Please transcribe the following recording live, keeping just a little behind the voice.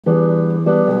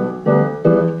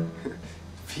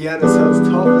Piano sounds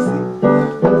tough,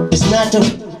 see? It's not the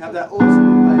Have that old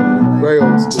school vibe. Very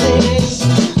old school.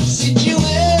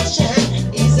 situation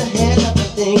is a hell of a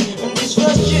thing, and this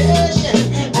frustration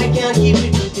I can't keep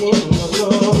it within.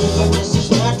 No, but this is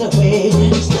not the way.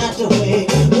 It's not the way.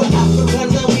 We're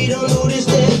Africans and we don't do this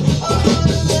thing.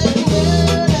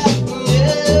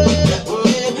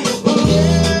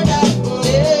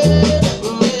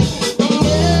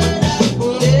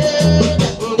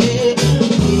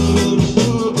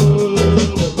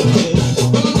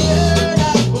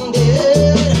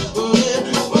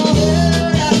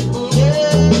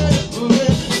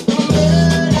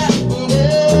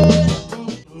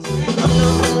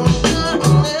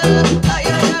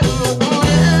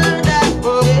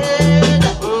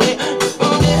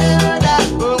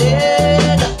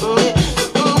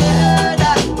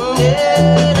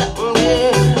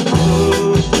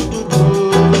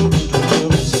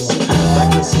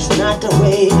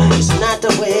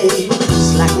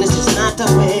 Slackness is not the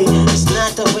way, it's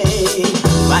not the way.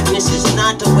 Badness is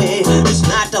not the way, it's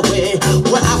not the way.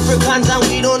 We're Africans and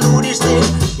we don't do these things.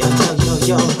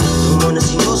 Yo, don't wanna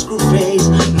see no screw face,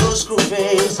 no screw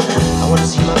face. I wanna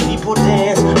see my people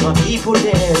dance, my people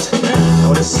dance. I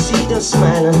wanna see them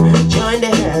smiling, join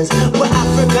their hands. We're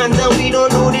Africans and we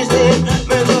don't do these things.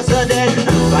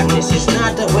 Badness is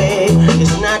not the way,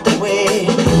 it's not the way.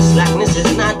 Slackness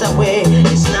is not the way,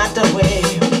 it's not the way.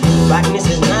 Badness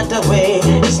is not the way,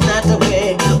 it's not the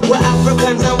way. We're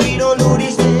Africans and we don't do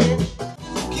these things.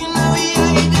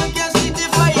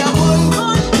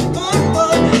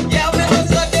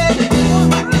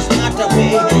 Badness is not the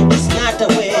way, it's not the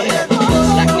way.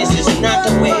 Slackness is not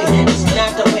the way, it's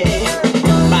not the way.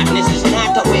 Badness is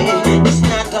not the way, it's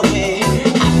not the way.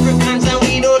 Africans and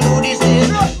we don't do these things.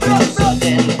 So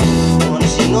then, I wanna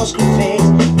see no screw face.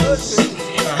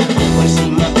 I wanna see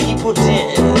my people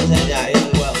dance.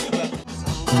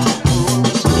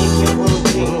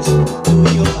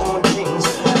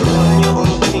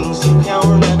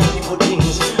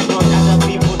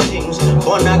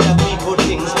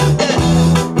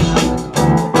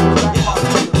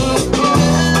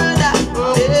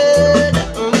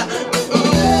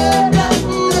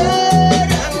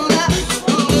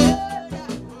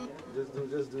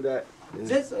 Just do that.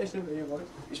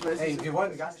 Hey, wir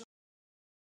wollen Gas.